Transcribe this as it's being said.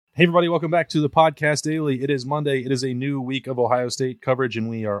Hey, everybody, welcome back to the Podcast Daily. It is Monday. It is a new week of Ohio State coverage, and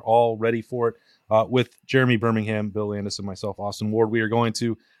we are all ready for it. With Jeremy Birmingham, Bill Landis, and myself, Austin Ward, we are going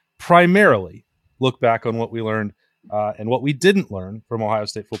to primarily look back on what we learned and what we didn't learn from Ohio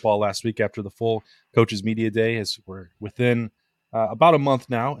State football last week after the full Coaches Media Day, as we're within about a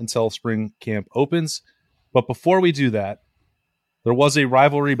month now until spring camp opens. But before we do that, there was a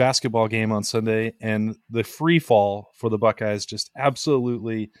rivalry basketball game on Sunday, and the free fall for the Buckeyes just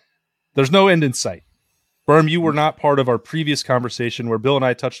absolutely, there's no end in sight. Berm, you were not part of our previous conversation where Bill and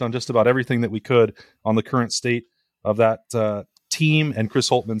I touched on just about everything that we could on the current state of that team and Chris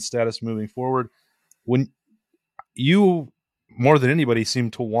Holtmann's status moving forward. When you, more than anybody,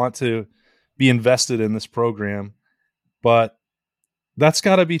 seem to want to be invested in this program, but that's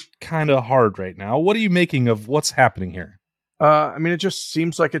got to be kind of hard right now. What are you making of what's happening here? It just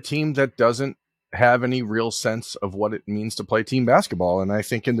seems like a team that doesn't have any real sense of what it means to play team basketball. And I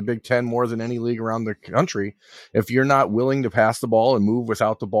think in the Big Ten, more than any league around the country, if you're not willing to pass the ball and move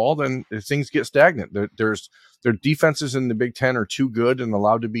without the ball, then things get stagnant. Their defenses in the Big Ten are too good and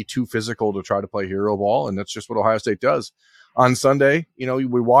allowed to be too physical to try to play hero ball. And that's just what Ohio State does. On Sunday, we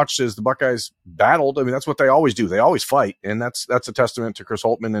watched as the Buckeyes battled. I mean, that's what they always do. They always fight. And that's a testament to Chris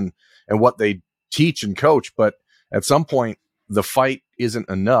Holtmann and what they teach and coach. But at some point, the fight isn't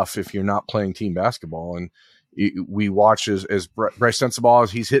enough if you're not playing team basketball. And we watch as Bryce Sensabaugh,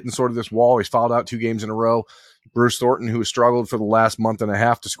 as he's hitting sort of this wall. He's fouled out 2 games in a row. Bruce Thornton, who has struggled for the last month and a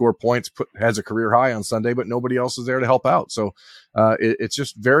half to score points, has a career high on Sunday, but nobody else is there to help out. So it's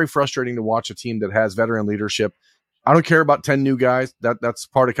just very frustrating to watch a team that has veteran leadership. I don't care about 10 new guys. That's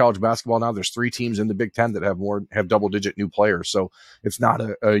part of college basketball now. There's 3 teams in the Big Ten that have double-digit new players. So it's not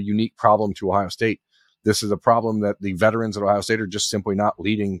a unique problem to Ohio State. This is a problem that the veterans at Ohio State are just simply not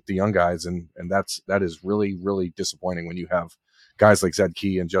leading the young guys. And that is really, really disappointing when you have guys like Zed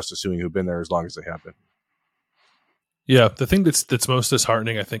Key and Justice Suing who've been there as long as they have been. Yeah, the thing that's most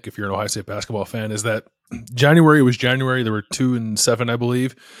disheartening, I think, if you're an Ohio State basketball fan, is that January was January. There were 2-7, I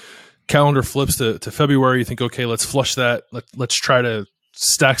believe. Calendar flips to February. You think, okay, let's flush that. Let's try to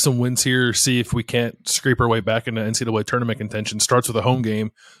stack some wins here, see if we can't scrape our way back into NCAA tournament contention. Starts with a home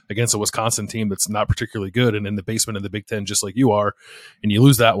game against a Wisconsin team that's not particularly good and in the basement of the Big Ten, just like you are, and you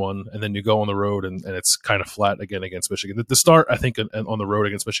lose that one, and then you go on the road, and it's kind of flat again against Michigan. The start, I think, on the road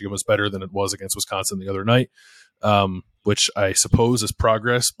against Michigan was better than it was against Wisconsin the other night, which I suppose is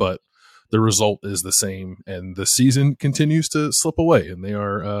progress, but the result is the same, and the season continues to slip away, and they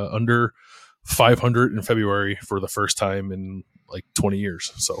are under 500 in February for the first time in like 20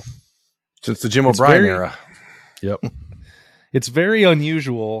 years. So since the Jim O'Brien era. Yep. It's very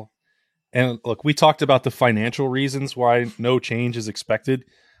unusual. And look, we talked about the financial reasons why no change is expected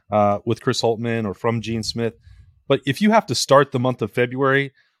with Chris Holtmann or from Gene Smith. But if you have to start the month of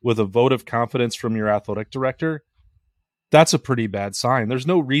February with a vote of confidence from your athletic director, that's a pretty bad sign. There's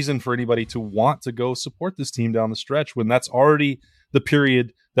no reason for anybody to want to go support this team down the stretch when that's already the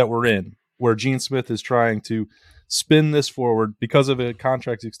period that we're in, where Gene Smith is trying to spin this forward because of a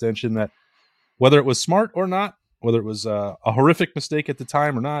contract extension that, whether it was smart or not, whether it was a horrific mistake at the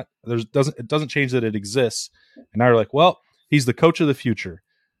time or not, it doesn't change that it exists. And now you're like, well, he's the coach of the future.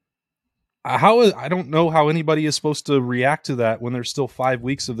 I don't know how anybody is supposed to react to that when there's still 5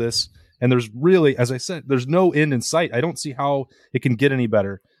 weeks of this. And there's really, as I said, there's no end in sight. I don't see how it can get any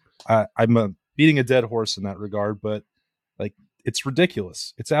better. I'm beating a dead horse in that regard, but like, it's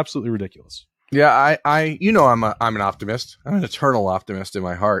ridiculous. It's absolutely ridiculous. Yeah, I'm an optimist. I'm an eternal optimist in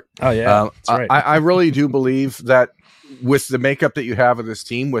my heart. Oh yeah, that's right. I really do believe that with the makeup that you have of this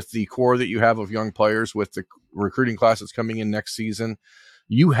team, with the core that you have of young players, with the recruiting class that's coming in next season,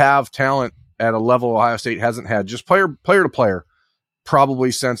 you have talent at a level Ohio State hasn't had, just player to player, probably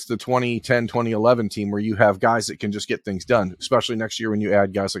since the 2010, 2011 team, where you have guys that can just get things done, especially next year when you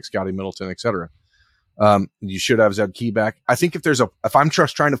add guys like Scotty Middleton, et cetera. You should have Zed Key back. I think if I'm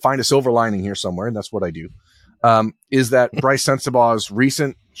just trying to find a silver lining here somewhere, and that's what I do, is that Bryce Sensabaugh's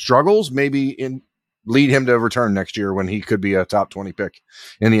recent struggles maybe lead him to return next year when he could be a top 20 pick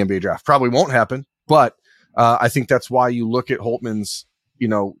in the NBA draft. Probably won't happen, but I think that's why you look at Holtmann's,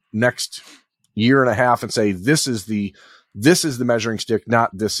 next year and a half and say, this is the measuring stick, not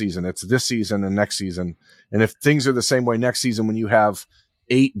this season. It's this season and next season. And if things are the same way next season, when you have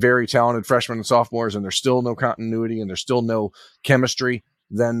 8 very talented freshmen and sophomores and there's still no continuity and there's still no chemistry,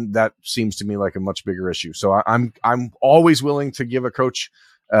 then that seems to me like a much bigger issue. So I'm always willing to give a coach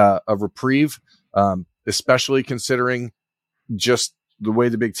a reprieve, especially considering just the way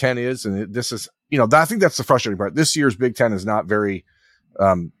the Big Ten is. And this is, I think that's the frustrating part. This year's Big Ten is not very,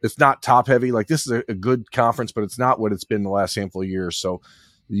 it's not top heavy. Like, this is a good conference, but it's not what it's been the last handful of years. So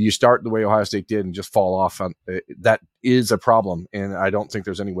you start the way Ohio State did and just fall off on that is a problem. And I don't think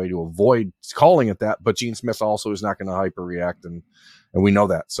there's any way to avoid calling it that, but Gene Smith also is not going to hyper react. And we know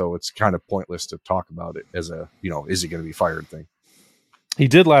that. So it's kind of pointless to talk about it as a, is he going to be fired thing. He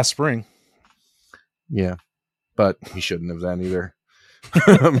did last spring. Yeah, but he shouldn't have then either.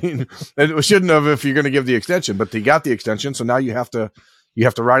 I mean, it shouldn't have if you're going to give the extension, but he got the extension. So now you have to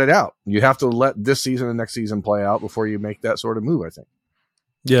ride it out. You have to let this season and next season play out before you make that sort of move, I think.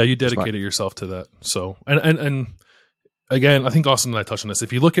 Yeah, you dedicated yourself to that. So, and again, I think Austin and I touched on this.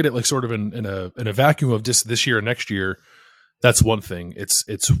 If you look at it like sort of in a vacuum of just this year and next year, that's one thing.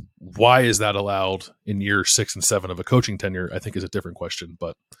 It's why is that allowed in year 6 and 7 of a coaching tenure? I think is a different question,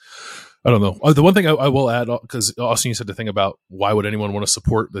 but I don't know. The one thing I will add, because Austin, you said the thing about why would anyone want to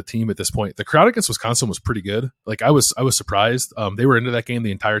support the team at this point? The crowd against Wisconsin was pretty good. Like I was surprised. They were into that game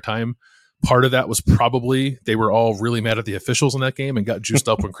the entire time. Part of that was probably they were all really mad at the officials in that game and got juiced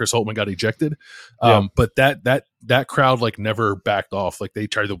up when Chris Holtmann got ejected. But that crowd like never backed off. Like they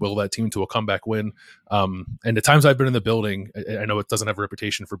tried to will that team to a comeback win. And the times I've been in the building, I know it doesn't have a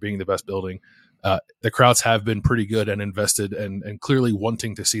reputation for being the best building. The crowds have been pretty good and invested and clearly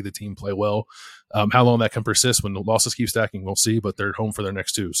wanting to see the team play well. How long that can persist when the losses keep stacking, we'll see, but they're home for their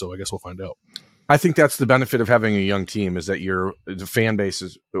next 2. So I guess we'll find out. I think that's the benefit of having a young team is that the fan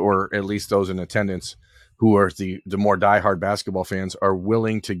bases, or at least those in attendance who are the more diehard basketball fans, are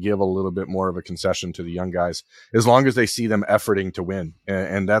willing to give a little bit more of a concession to the young guys as long as they see them efforting to win.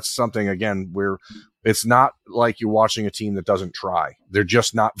 And that's something, again, where it's not like you're watching a team that doesn't try. They're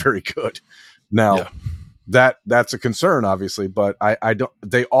just not very good. Now that's a concern, obviously, but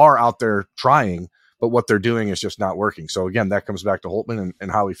they are out there trying, but what they're doing is just not working. So again, that comes back to Holtmann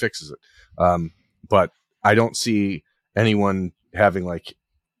and how he fixes it. But I don't see anyone having like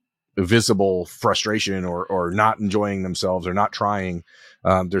visible frustration or not enjoying themselves or not trying.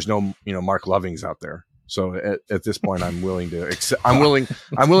 There's no, Mark Lovings out there. So at this point, I'm willing to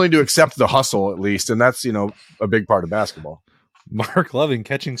accept the hustle at least. And that's, a big part of basketball. Mark Loving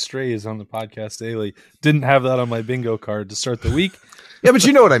catching strays on the podcast daily. Didn't have that on my bingo card to start the week. Yeah, but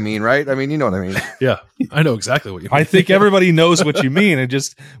you know what I mean, right? I mean, you know what I mean. Yeah, I know exactly what you mean. I think everybody knows what you mean.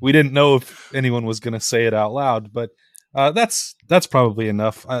 We didn't know if anyone was going to say it out loud, but that's probably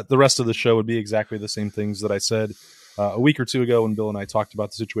enough. The rest of the show would be exactly the same things that I said a week or 2 ago when Bill and I talked about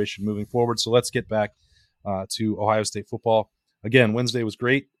the situation moving forward. So let's get back to Ohio State football. Again, Wednesday was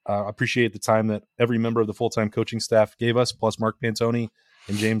great. I appreciate the time that every member of the full-time coaching staff gave us, plus Mark Pantoni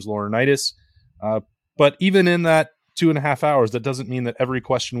and James Laurinaitis. But even in that 2.5 hours, that doesn't mean that every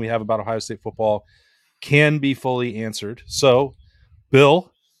question we have about Ohio State football can be fully answered. So,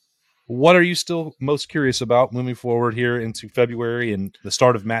 Bill, what are you still most curious about moving forward here into February and the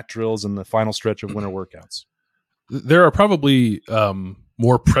start of mat drills and the final stretch of winter workouts? There are probably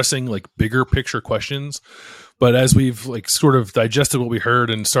more pressing, like bigger picture questions. But as we've like sort of digested what we heard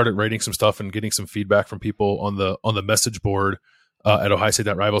and started writing some stuff and getting some feedback from people on the message board at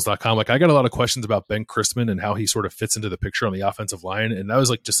ohiostate.rivals.com, like I got a lot of questions about Ben Christman and how he sort of fits into the picture on the offensive line. And that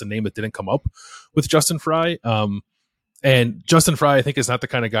was like just a name that didn't come up with Justin Fry. And Justin Fry, I think, is not the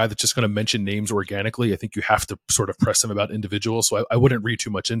kind of guy that's just going to mention names organically. I think you have to sort of press him about individuals. So I wouldn't read too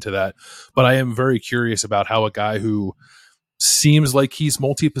much into that. But I am very curious about how a guy who seems like he's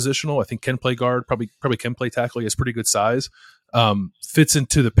multi-positional, I think can play guard, probably can play tackle. He has pretty good size. Fits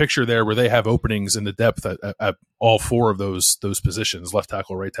into the picture there where they have openings in the depth at all 4 of those positions: left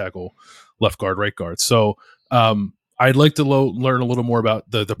tackle, right tackle, left guard, right guard. So I'd like to learn a little more about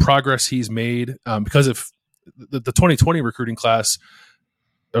the progress he's made because if the 2020 recruiting class,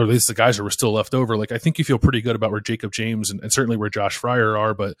 or at least the guys who were still left over, like I think you feel pretty good about where Jacob James and certainly where Josh Fryer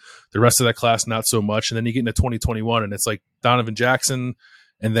are, but the rest of that class not so much. And then you get into 2021 and it's like Donovan Jackson,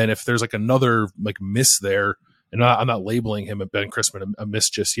 and then if there's like another like miss there, and I'm not labeling him at Ben Christman a miss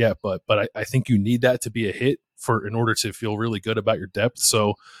just yet, but I think you need that to be a hit in order to feel really good about your depth.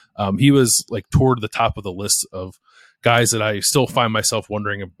 So he was like toward the top of the list of guys that I still find myself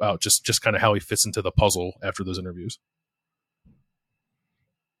wondering about just kind of how he fits into the puzzle after those interviews.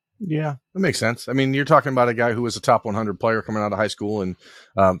 Yeah, that makes sense. I mean, you're talking about a guy who was a top 100 player coming out of high school and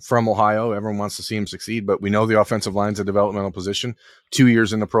from Ohio. Everyone wants to see him succeed, but we know the offensive line's a developmental position. 2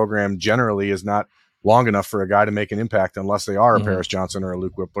 years in the program generally is not long enough for a guy to make an impact unless they are a Paris Johnson or a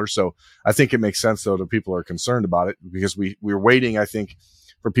Luke Whippler. So I think it makes sense, though, that people are concerned about it because we're waiting, I think,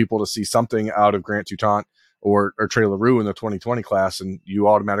 for people to see something out of Grant Toutant or Trey LaRue in the 2020 class, and you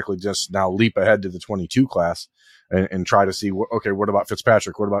automatically just now leap ahead to the 22 class and try to see, okay, what about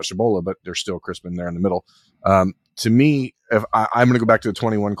Fitzpatrick? What about Shabola? But there's still Crispin there in the middle. To me, if I'm going to go back to the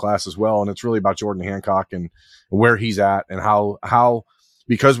 21 class as well, and it's really about Jordan Hancock and where he's at and how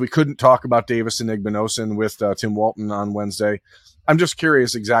because we couldn't talk about Davis and Igbinosun with Tim Walton on Wednesday, I'm just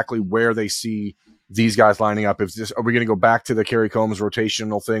curious exactly where they see these guys lining up. Are we going to go back to the Kerry Combs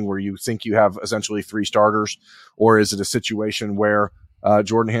rotational thing where you think you have essentially 3 starters, or is it a situation where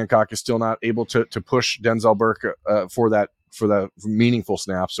Jordan Hancock is still not able to push Denzel Burke for the meaningful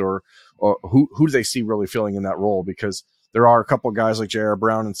snaps, or who do they see really filling in that role? Because there are a couple of guys like J.R.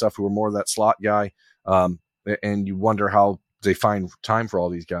 Brown and stuff who are more that slot guy, and you wonder how they find time for all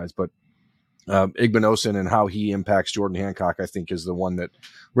these guys. But Igbinosun and how he impacts Jordan Hancock, I think, is the one that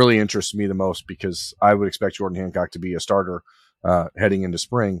really interests me the most, because I would expect Jordan Hancock to be a starter heading into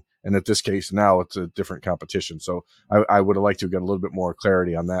spring. And at this case, now it's a different competition. So I would have liked to get a little bit more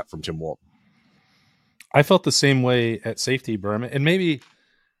clarity on that from Tim Walton. I felt the same way at safety, Berman. And maybe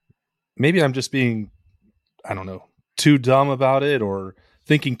I'm just being, I don't know, too dumb about it or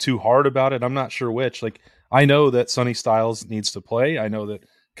thinking too hard about it. I'm not sure which. Like, I know that Sonny Styles needs to play. I know that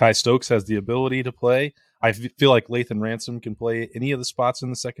Kai Stokes has the ability to play. I feel like Lathan Ransom can play any of the spots in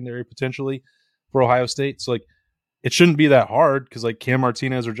the secondary potentially for Ohio State. So, like, it shouldn't be that hard because, like, Cam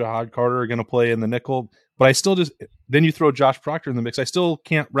Martinez or Jahad Carter are going to play in the nickel. But I still then you throw Josh Proctor in the mix. I still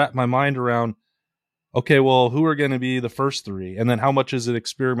can't wrap my mind around, okay, well, who are going to be the first 3? And then how much is it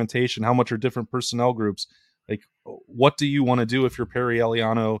experimentation? How much are different personnel groups? Like, what do you want to do if you're Perry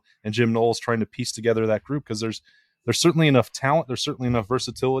Eliano and Jim Knowles trying to piece together that group? Because there's certainly enough talent. There's certainly enough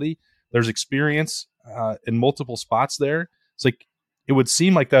versatility. There's experience in multiple spots there. It's like, it would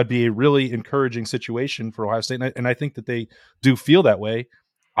seem like that'd be a really encouraging situation for Ohio State. And I think that they do feel that way.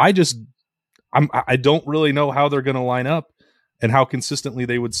 I don't really know how they're going to line up and how consistently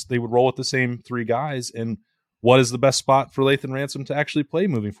they would roll with the same 3 guys, and what is the best spot for Lathan Ransom to actually play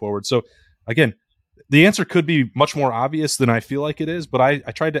moving forward. So again, the answer could be much more obvious than I feel like it is, but I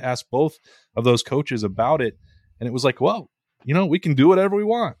tried to ask both of those coaches about it, and it was like, well, we can do whatever we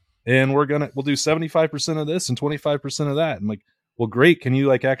want, and we'll do 75% of this and 25% of that. And like, well, great. Can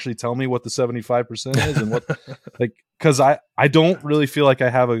you actually tell me what the 75% is and what, because I don't really feel like I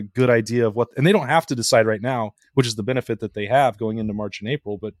have a good idea of what, and they don't have to decide right now, which is the benefit that they have going into March and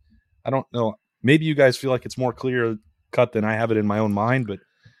April. But I don't know. Maybe you guys feel like it's more clear cut than I have it in my own mind, but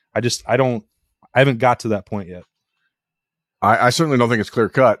I haven't got to that point yet. I certainly don't think it's clear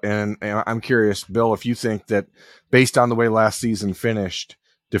cut. And I'm curious, Bill, if you think that based on the way last season finished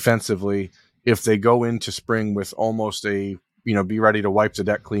defensively, if they go into spring with almost a, be ready to wipe the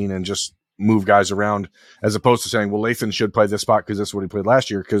deck clean and just move guys around, as opposed to saying, well, Lathan should play this spot because this is what he played last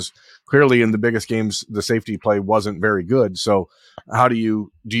year. Because clearly in the biggest games, the safety play wasn't very good. So how do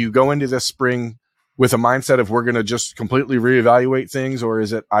you go into this spring with a mindset of we're going to just completely reevaluate things? Or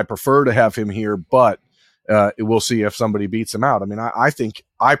is it, I prefer to have him here, but we'll see if somebody beats him out? I mean, I think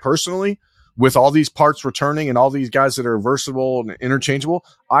I personally, with all these parts returning and all these guys that are versatile and interchangeable,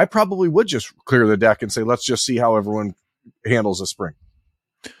 I probably would just clear the deck and say, let's just see how everyone handles the spring.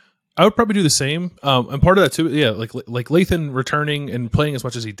 I would probably do the same. And part of that too, yeah, like Lathan returning and playing as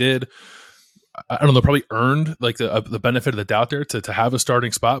much as he did, I don't know, probably earned the benefit of the doubt there to have a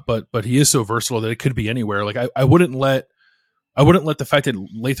starting spot, but he is so versatile that it could be anywhere. Like I wouldn't let the fact that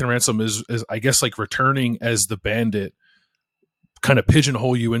Lathan Ransom is I guess returning as the bandit kind of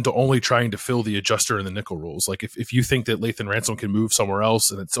pigeonhole you into only trying to fill the adjuster and the nickel roles. Like if you think that Lathan Ransom can move somewhere else,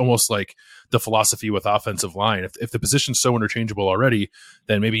 and it's almost like the philosophy with offensive line, if the position's so interchangeable already,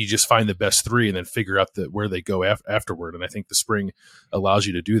 then maybe you just find the best 3 and then figure out where they go afterward. And I think the spring allows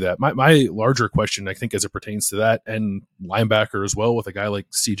you to do that. My larger question, I think, as it pertains to that and linebacker as well with a guy like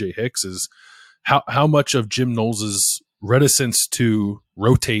CJ Hicks, is how much of Jim Knowles' reticence to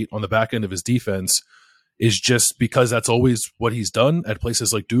rotate on the back end of his defense is just because that's always what he's done at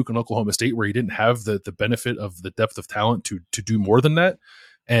places like Duke and Oklahoma State, where he didn't have the benefit of the depth of talent to do more than that.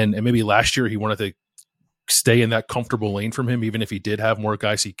 And maybe last year he wanted to stay in that comfortable lane from him, even if he did have more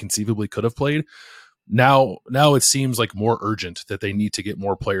guys he conceivably could have played. Now it seems like more urgent that they need to get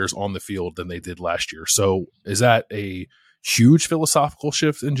more players on the field than they did last year. So is that a huge philosophical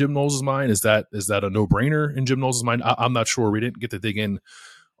shift in Jim Knowles' mind? Is that a no-brainer in Jim Knowles' mind? I'm not sure. We didn't get to dig in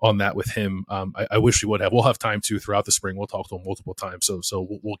on that with him. I wish we would have. We'll have time to throughout the spring. We'll talk to him multiple times, so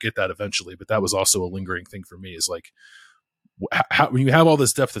we'll get that eventually. But that was also a lingering thing for me, is like, when you have all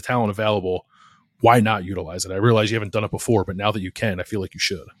this depth of talent available, why not utilize it? I realize you haven't done it before, but now that you can, I feel like you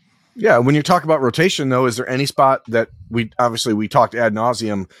should. Yeah, when you talk about rotation, though, is there any spot that we talked ad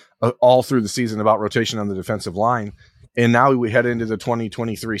nauseum all through the season about rotation on the defensive line, and now we head into the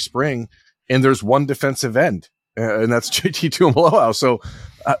 2023 spring, and there's one defensive end, and that's JT Tuimoloau. So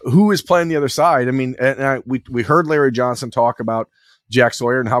who is playing the other side? I mean, we heard Larry Johnson talk about Jack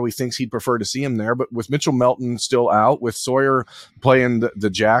Sawyer and how he thinks he'd prefer to see him there. But with Mitchell Melton still out, with Sawyer playing the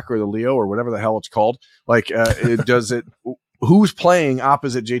Jack or the Leo or whatever the hell it's called, who's playing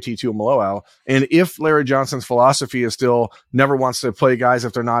opposite JT Tuimoloau? And if Larry Johnson's philosophy is still never wants to play guys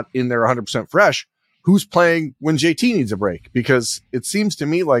if they're not in there 100% fresh, who's playing when JT needs a break? Because it seems to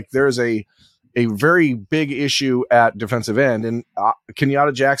me like there's a very big issue at defensive end. And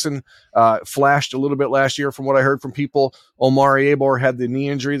Kenyatta Jackson flashed a little bit last year from what I heard from people. Omari Abor had the knee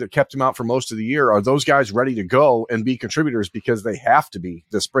injury that kept him out for most of the year. Are those guys ready to go and be contributors? Because they have to be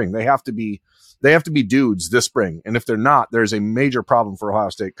this spring. They have to be dudes this spring. And if they're not, there's a major problem for Ohio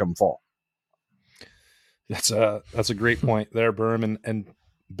State come fall. That's a great point there, Berm. And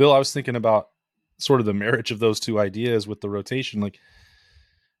Bill, I was thinking about sort of the marriage of those two ideas with the rotation. Like,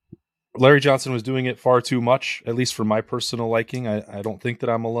 Larry Johnson was doing it far too much, at least for my personal liking. I don't think that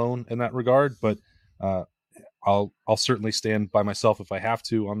I'm alone in that regard, but I'll certainly stand by myself if I have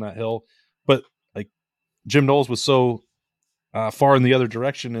to on that hill. But like, Jim Knowles was so far in the other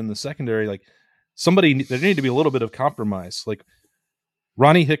direction in the secondary. Like, there needed to be a little bit of compromise. Like,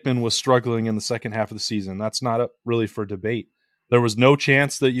 Ronnie Hickman was struggling in the second half of the season. That's not up really for debate. There was no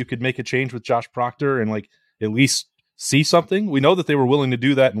chance that you could make a change with Josh Proctor and like at least see something. We know that they were willing to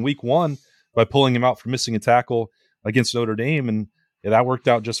do that in week 1 by pulling him out for missing a tackle against Notre Dame. And that worked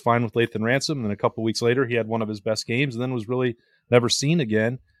out just fine with Lathan Ransom. And then a couple weeks later, he had one of his best games and then was really never seen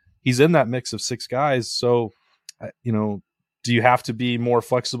again. He's in that mix of 6 guys. So, do you have to be more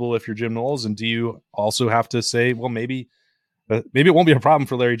flexible if you're Jim Knowles? And do you also have to say, well, maybe it won't be a problem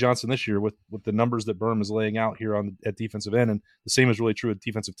for Larry Johnson this year with the numbers that Berm is laying out here at defensive end. And the same is really true at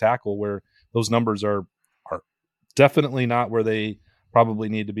defensive tackle, where those numbers are definitely not where they probably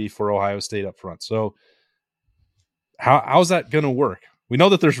need to be for Ohio State up front. So how's that going to work? We know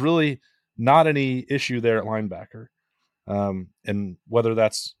that there's really not any issue there at linebacker. And whether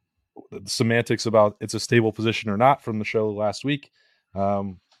that's the semantics about it's a stable position or not from the show last week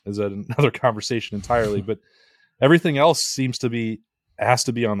is another conversation entirely. But everything else has to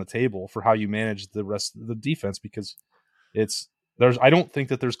be on the table for how you manage the rest of the defense, because I don't think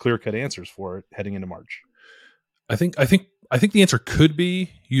that there's clear-cut answers for it heading into March. I think the answer could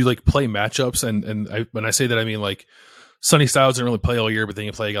be you like play matchups, and when I say that, I mean like Sonny Styles didn't really play all year, but then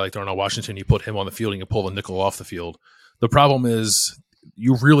you play a guy like Darnell Washington, you put him on the field and you pull the nickel off the field. The problem is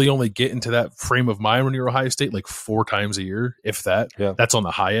you really only get into that frame of mind when you're Ohio State like 4 times a year, if that. Yeah. That's on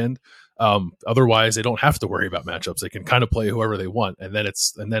the high end. Otherwise, they don't have to worry about matchups. They can kind of play whoever they want, and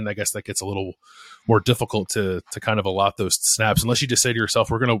then I guess that gets a little more difficult to kind of allot those snaps, unless you just say to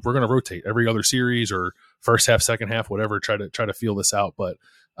yourself, we're gonna rotate every other series or first half, second half, whatever. Try to feel this out, but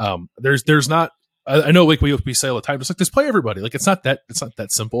there's not. I know like we say all the time, it's like just play everybody. Like it's not that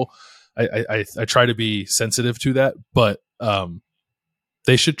simple. I try to be sensitive to that, but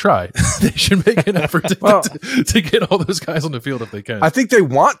they should try. They should make an effort to get all those guys on the field if they can. I think they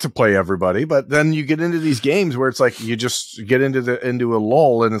want to play everybody, but then you get into these games where it's like you just get into a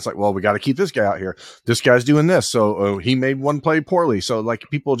lull, and it's like, well, we got to keep this guy out here. This guy's doing this, so he made one play poorly. So like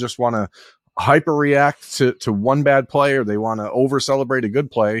people just want to hyper react to one bad play, or they want to over celebrate a good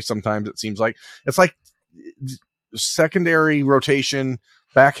play. Sometimes it seems like it's like secondary rotation.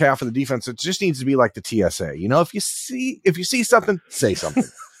 Back half of the defense, it just needs to be like the TSA. If you see something, say something.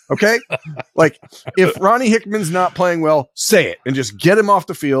 Okay? Like if Ronnie Hickman's not playing well, say it and just get him off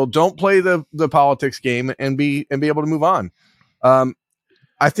the field. Don't play the politics game and be able to move on.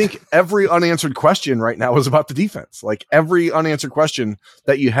 I think every unanswered question right now is about the defense. Like every unanswered question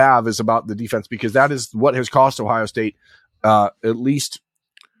that you have is about the defense, because that is what has cost Ohio State at least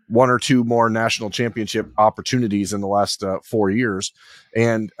 1 or 2 more national championship opportunities in the last 4 years.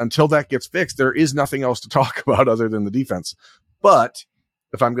 And until that gets fixed, there is nothing else to talk about other than the defense. But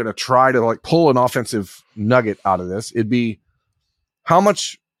if I'm going to try to like pull an offensive nugget out of this, it'd be how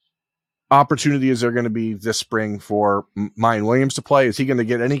much opportunity is there going to be this spring for Mayan Williams to play? Is he going to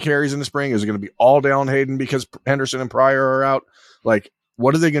get any carries in the spring? Is it going to be all down Hayden because Henderson and Pryor are out? Like,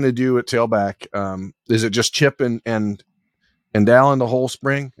 what are they going to do at tailback? Is it just Chip and Allen the whole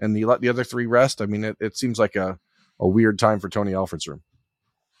spring, and you let the other 3 rest? I mean, it seems like a weird time for Tony Alford's room.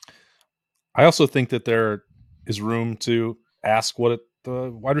 I also think that there is room to ask what the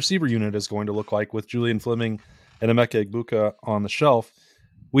wide receiver unit is going to look like with Julian Fleming and Emeka Egbuka on the shelf.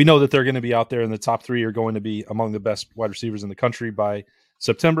 We know that they're going to be out there, and the top 3 are going to be among the best wide receivers in the country by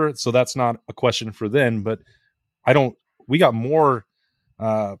September. So that's not a question for then, but we got more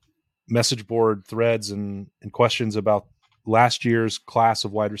message board threads and questions about last year's class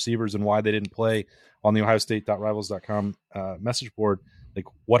of wide receivers and why they didn't play on the OhioState.Rivals.com message board. Like,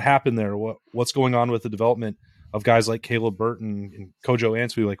 what happened there? What's going on with the development of guys like Caleb Burton and Kojo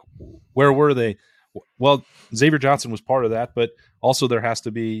Answe. Like, where were they? Well, Xavier Johnson was part of that, but also there has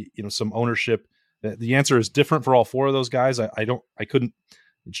to be, some ownership. The answer is different for all four of those guys.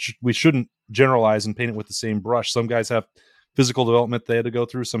 We shouldn't generalize and paint it with the same brush. Some guys have physical development they had to go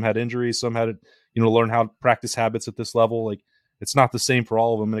through. Some had injuries. Some had to, learn how to practice habits at this level. Like, it's not the same for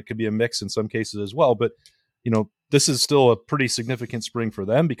all of them, and it could be a mix in some cases as well. But, this is still a pretty significant spring for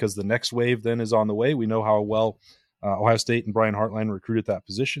them because the next wave then is on the way. We know how well Ohio State and Brian Hartline recruited that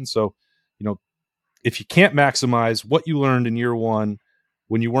position. So, if you can't maximize what you learned in year one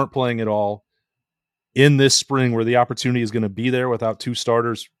when you weren't playing at all in this spring where the opportunity is going to be there without two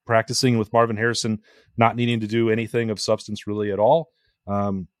starters practicing, with Marvin Harrison not needing to do anything of substance really at all,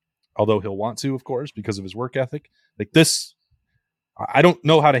 although he'll want to, of course, because of his work ethic. Like this, I don't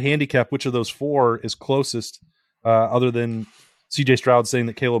know how to handicap which of those four is closest, other than CJ Stroud saying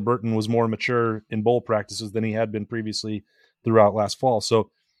that Caleb Burton was more mature in bowl practices than he had been previously throughout last fall. So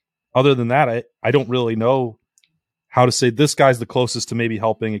other than that, I don't really know how to say this guy's the closest to maybe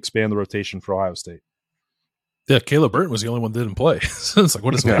helping expand the rotation for Ohio State. Yeah, Caleb Burton was the only one that didn't play. So it's like,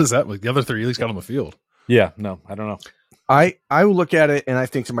 what is that? Like the other three at least got on the field. Yeah, no, I don't know. I look at it and I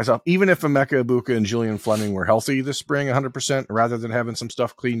think to myself, even if Emeka Egbuka and Julian Fleming were healthy this spring 100%, rather than having some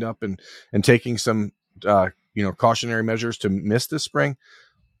stuff cleaned up and taking some cautionary measures to miss this spring,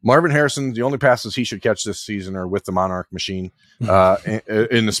 Marvin Harrison, the only passes he should catch this season are with the Monarch machine in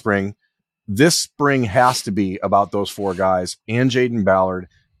the spring. This spring has to be about those four guys and Jaden Ballard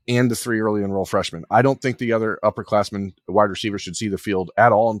and the three early enroll freshmen. I don't think the other upperclassmen wide receivers should see the field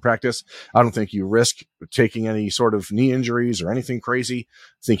at all in practice. I don't think you risk taking any sort of knee injuries or anything crazy.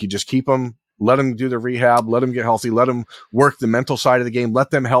 I think you just keep them, let them do the rehab, let them get healthy, let them work the mental side of the game,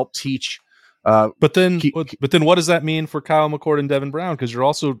 let them help teach. But then what does that mean for Kyle McCord and Devin Brown? Because you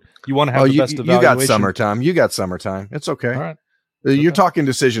want to have the best evaluation. You got summertime. It's okay. All right. You're talking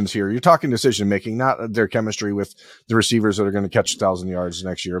decisions here. You're talking decision making, not their chemistry with the receivers that are going to catch 1,000 yards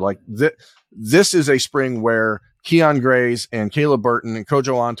next year. Like this is a spring where Keon Grays and Caleb Burton and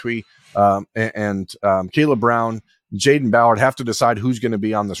Kojo Antwi and Caleb Brown, Jaden Ballard have to decide who's going to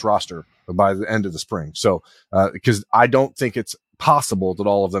be on this roster by the end of the spring. So because I don't think it's possible that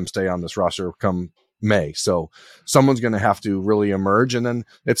all of them stay on this roster come May. So someone's going to have to really emerge. And then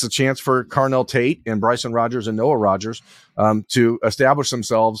it's a chance for Carnell Tate and Bryson Rogers and Noah Rogers to establish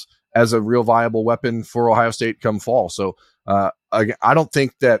themselves as a real viable weapon for Ohio State come fall. So I don't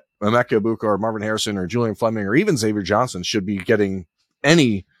think that Emeka Egbuka or Marvin Harrison or Julian Fleming or even Xavier Johnson should be getting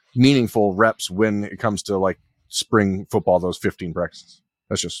any meaningful reps when it comes to like spring football, those 15 practices.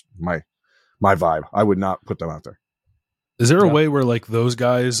 That's just my vibe. I would not put them out there. Is there a way where like those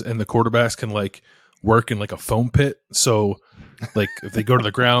guys and the quarterbacks can like work in like a foam pit? So like if they go to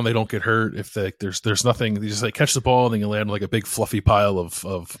the ground, they don't get hurt. If there's nothing, they just like catch the ball and then you land on like a big fluffy pile of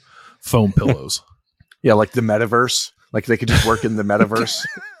foam pillows. Yeah. Like the metaverse, like they could just work in the metaverse.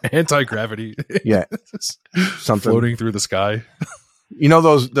 Anti-gravity. Yeah. Something floating through the sky.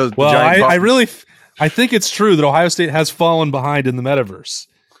 Those well, I think it's true that Ohio State has fallen behind in the metaverse.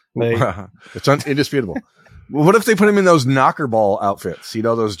 It's indisputable. What if they put him in those knocker ball outfits?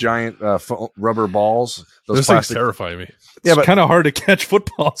 Those giant rubber balls. Those things terrify me. Yeah, but kind of hard to catch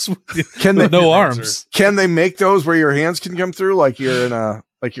footballs with no arms. Can they make those where your hands can come through, like you're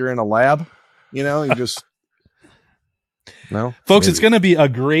in a lab? You just no, folks. Maybe. It's going to be a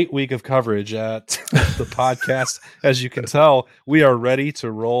great week of coverage at the podcast. As you can tell, we are ready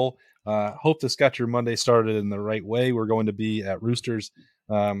to roll. Hope this got your Monday started in the right way. We're going to be at Roosters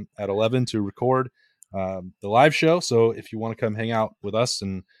at 11 to record the live show. So if you want to come hang out with us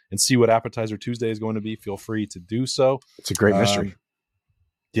and see what Appetizer Tuesday is going to be, feel free to do so. It's a great mystery.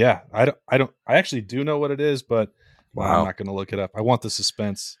 Yeah, I actually do know what it is, but I'm not going to look it up. I want the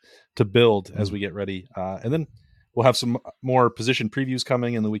suspense to build as we get ready. And then we'll have some more position previews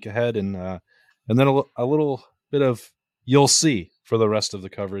coming in the week ahead. And then a little bit of you'll see for the rest of the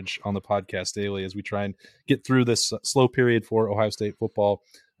coverage on the podcast daily as we try and get through this slow period for Ohio State football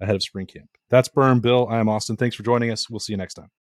ahead of spring camp. That's Berm, Bill. I am Austin. Thanks for joining us. We'll see you next time.